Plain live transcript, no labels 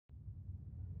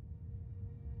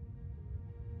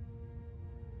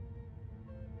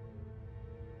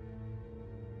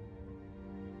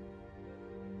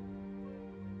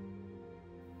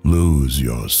Lose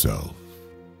yourself.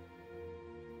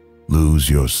 Lose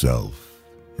yourself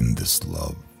in this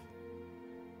love.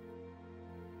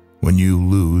 When you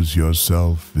lose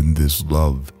yourself in this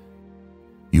love,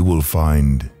 you will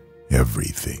find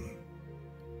everything.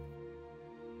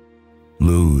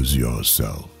 Lose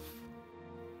yourself.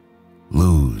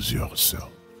 Lose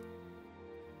yourself.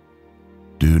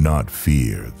 Do not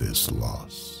fear this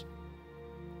loss,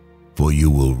 for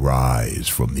you will rise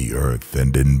from the earth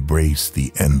and embrace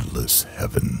the endless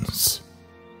heavens.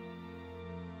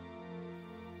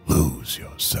 Lose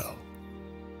yourself.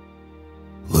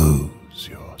 Lose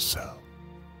yourself.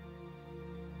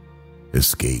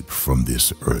 Escape from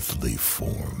this earthly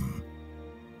form,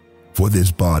 for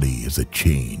this body is a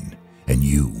chain, and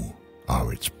you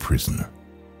are its prisoner.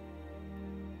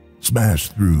 Smash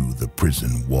through the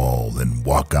prison wall and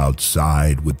walk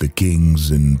outside with the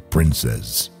kings and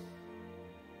princes.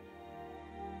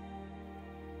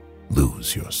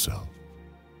 Lose yourself.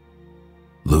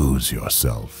 Lose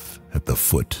yourself at the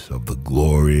foot of the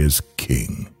glorious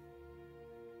King.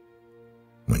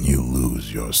 When you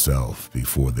lose yourself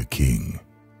before the King,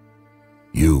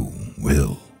 you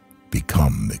will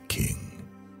become the King.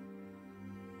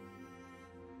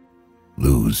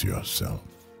 Lose yourself.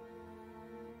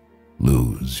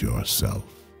 Lose yourself.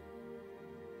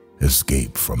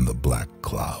 Escape from the black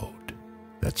cloud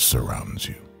that surrounds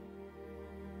you.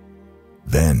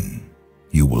 Then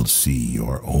you will see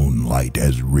your own light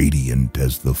as radiant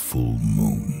as the full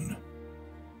moon.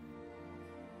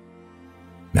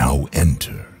 Now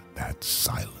enter that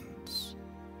silence.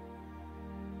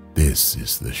 This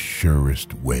is the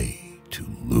surest way to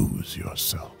lose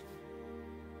yourself.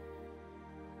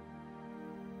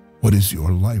 What is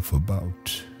your life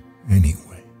about,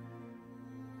 anyway?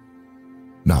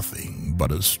 Nothing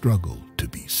but a struggle to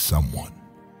be someone.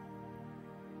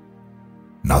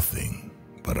 Nothing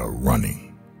but a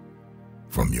running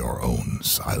from your own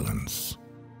silence.